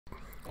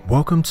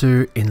Welcome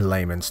to In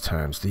Layman's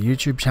Terms, the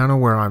YouTube channel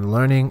where I'm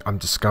learning, I'm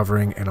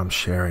discovering, and I'm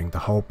sharing. The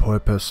whole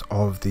purpose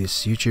of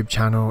this YouTube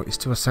channel is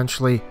to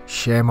essentially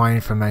share my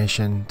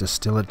information,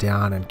 distill it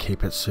down, and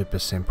keep it super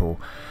simple.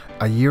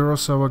 A year or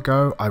so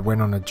ago, I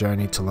went on a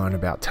journey to learn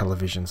about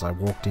televisions. I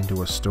walked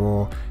into a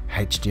store,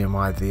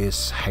 HDMI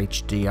this,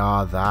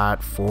 HDR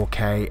that,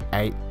 4K,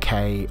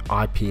 8K,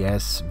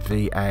 IPS,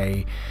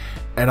 VA,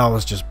 and I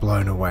was just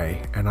blown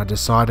away. And I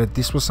decided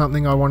this was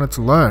something I wanted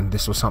to learn.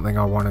 This was something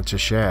I wanted to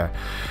share.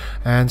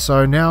 And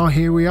so now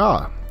here we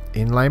are,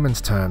 in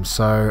layman's terms.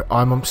 So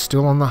I'm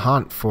still on the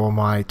hunt for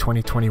my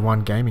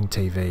 2021 gaming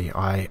TV.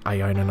 I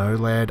own an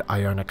OLED,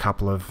 I own a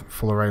couple of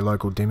full array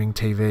local dimming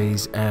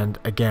TVs, and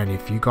again,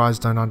 if you guys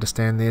don't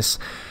understand this,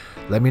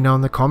 let me know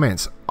in the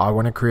comments. I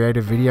want to create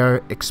a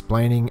video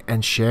explaining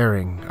and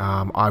sharing.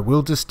 I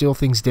will distill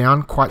things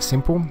down, quite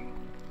simple.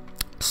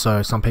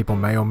 So some people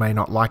may or may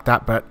not like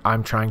that, but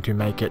I'm trying to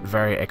make it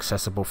very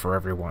accessible for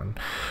everyone.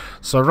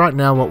 So right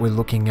now what we're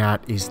looking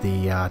at is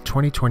the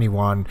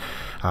 2021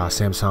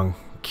 Samsung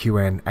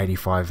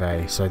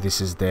QN85A. So this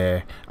is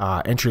their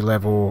entry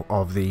level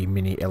of the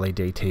mini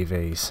LED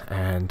TVs,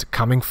 and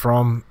coming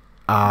from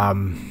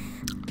an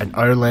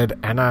OLED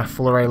and a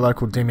full array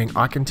local dimming,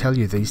 I can tell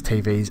you these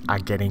TVs are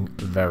getting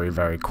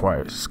very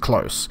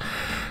close.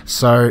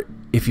 So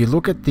if you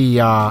look at the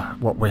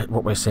what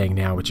we're seeing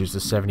now, which is the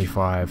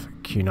 75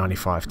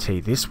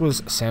 Q95T, this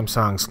was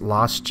Samsung's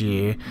last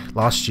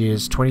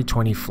year's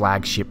 2020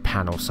 flagship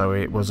panel. So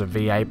it was a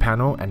VA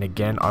panel, and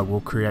again, I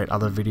will create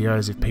other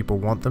videos if people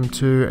want them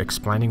to,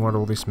 explaining what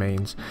all this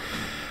means.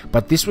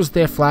 But this was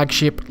their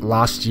flagship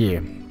last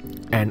year,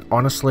 and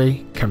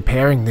honestly,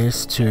 comparing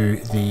this to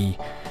the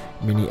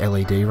mini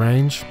LED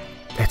range,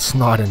 it's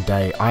night and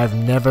day. I have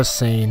never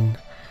seen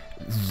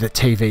the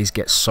TVs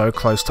get so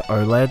close to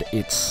OLED.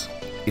 It's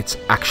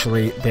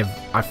actually,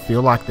 I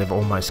feel like they've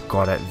almost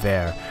got it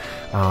there.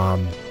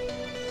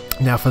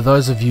 Now for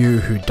those of you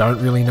who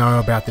don't really know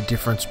about the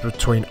difference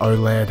between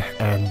OLED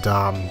and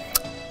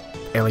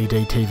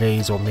LED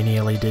TVs or mini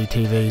LED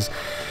TVs,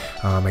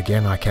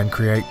 again, I can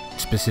create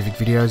specific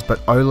videos,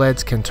 but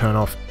OLEDs can turn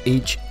off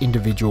each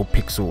individual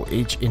pixel,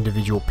 each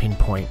individual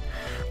pinpoint,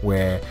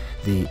 where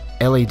the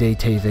LED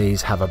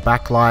TVs have a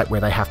backlight where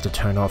they have to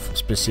turn off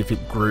specific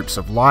groups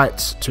of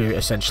lights to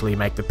essentially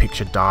make the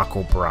picture dark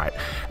or bright.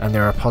 And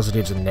there are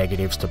positives and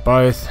negatives to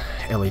both.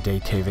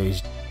 LED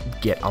TVs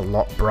get a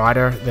lot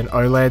brighter than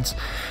OLEDs,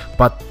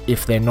 but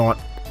if they're not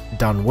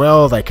done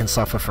well, they can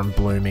suffer from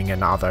blooming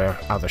and other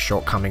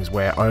shortcomings,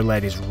 where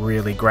OLED is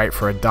really great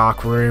for a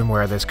dark room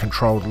where there's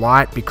controlled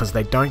light, because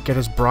they don't get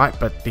as bright,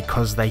 but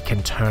because they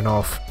can turn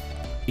off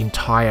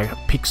entire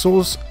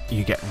pixels,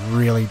 you get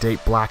really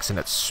deep blacks, and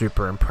it's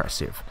super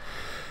impressive.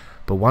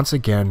 But once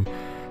again,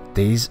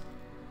 these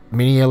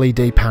mini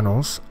LED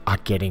panels are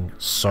getting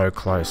so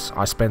close.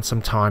 I spent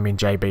some time in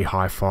JB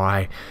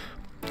Hi-Fi.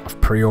 I've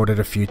pre-ordered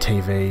a few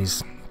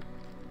TVs.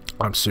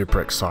 I'm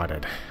super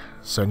excited.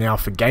 So now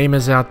for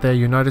gamers out there,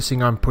 you're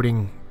noticing I'm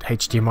putting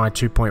HDMI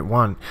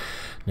 2.1.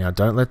 Now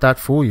don't let that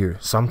fool you.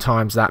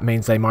 Sometimes that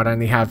means they might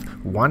only have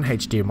one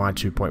HDMI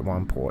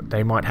 2.1 port.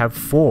 They might have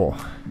 4.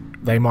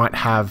 They might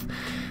have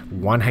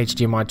one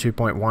HDMI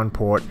 2.1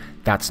 port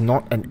that's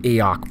not an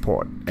eARC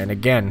port. And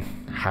again,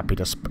 happy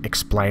to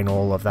explain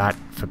all of that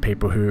for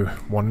people who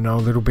want to know a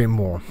little bit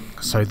more.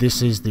 So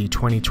this is the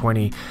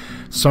 2020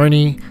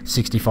 Sony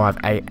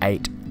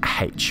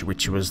 65A8H,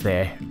 which was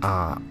their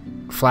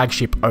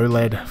flagship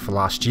OLED for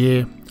last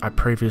year. I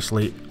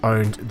previously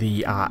owned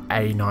the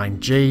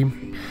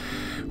A9G,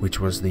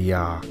 which was the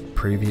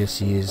previous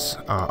year's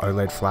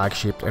OLED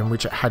flagship, and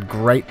which had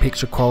great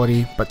picture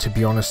quality, but to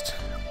be honest,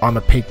 I'm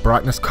a peak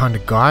brightness kind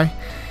of guy,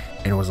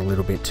 and it was a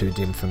little bit too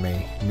dim for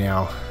me.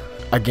 Now,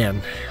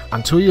 again,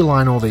 until you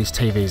line all these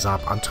TVs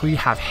up, until you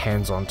have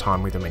hands-on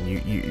time with them, and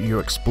you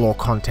explore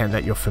content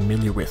that you're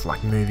familiar with,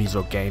 like movies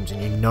or games,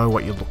 and you know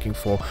what you're looking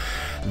for,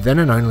 then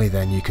and only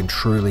then you can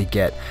truly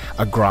get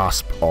a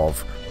grasp of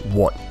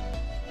what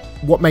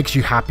makes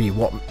you happy,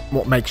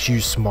 what makes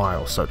you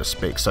smile, so to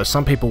speak. So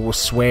some people will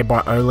swear by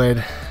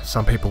OLED,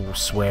 some people will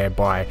swear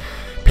by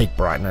peak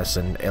brightness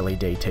and LED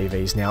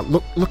TVs. Now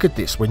look at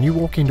this. When you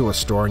walk into a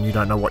store and you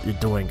don't know what you're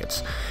doing,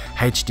 it's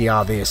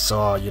HDR this,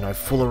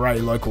 full array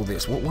local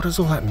this. What does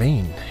all that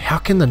mean? How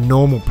can the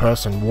normal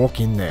person walk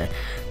in there?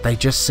 They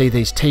just see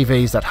these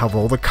TVs that have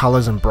all the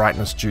colors and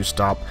brightness juiced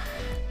up,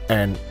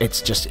 and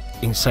it's just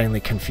insanely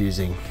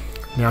confusing.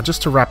 Now,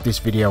 just to wrap this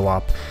video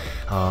up,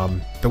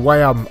 the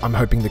way I'm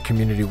hoping the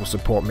community will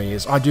support me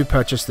is I do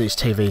purchase these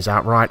TVs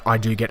outright. I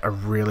do get a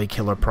really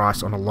killer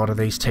price on a lot of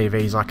these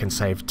TVs. I can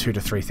save $2,000 to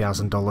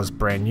 $3,000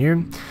 brand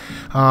new.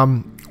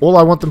 All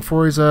I want them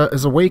for is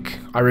a week.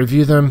 I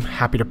review them,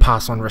 happy to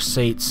pass on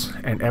receipts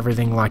and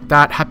everything like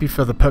that. Happy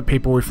for the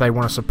people, if they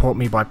want to support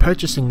me by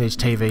purchasing these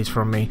TVs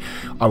from me,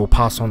 I will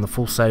pass on the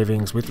full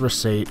savings with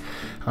receipt.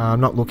 I'm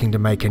not looking to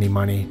make any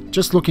money,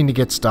 just looking to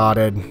get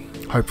started.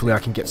 Hopefully I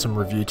can get some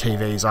review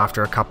TVs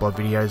after a couple of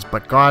videos.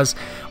 But guys,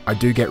 I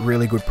do get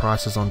really good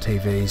prices on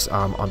TVs.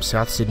 I'm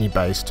South Sydney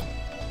based.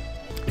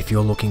 if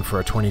you're looking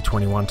for a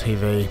 2021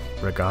 TV,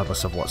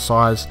 regardless of what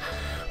size,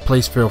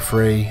 please feel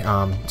free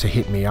to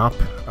hit me up.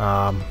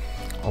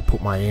 I'll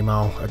put my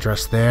email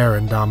address there,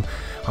 and I'm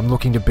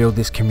looking to build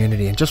this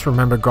community. And just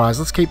remember, guys,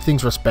 let's keep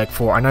things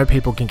respectful. I know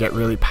people can get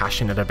really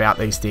passionate about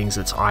these things.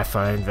 It's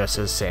iPhone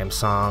versus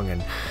Samsung,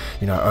 and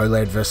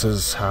OLED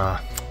versus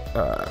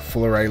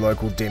full array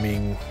local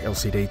dimming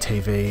LCD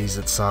TVs.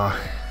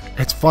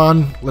 It's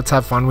fun. Let's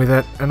have fun with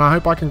it, and I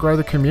hope I can grow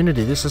the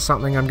community. This is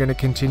something I'm going to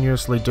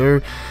continuously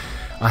do.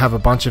 I have a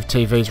bunch of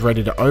TVs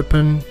ready to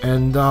open,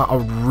 and I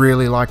would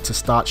really like to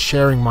start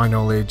sharing my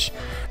knowledge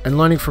and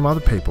learning from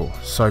other people.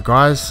 So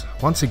guys,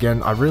 once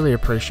again, I really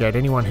appreciate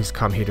anyone who's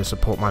come here to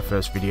support my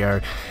first video.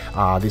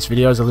 This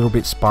video is a little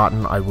bit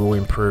Spartan. I will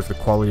improve the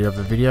quality of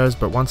the videos,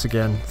 but once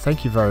again,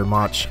 thank you very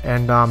much,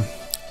 and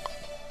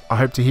I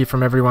hope to hear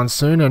from everyone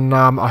soon, and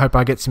I hope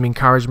I get some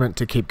encouragement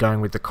to keep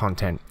going with the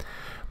content.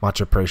 Much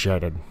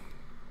appreciated.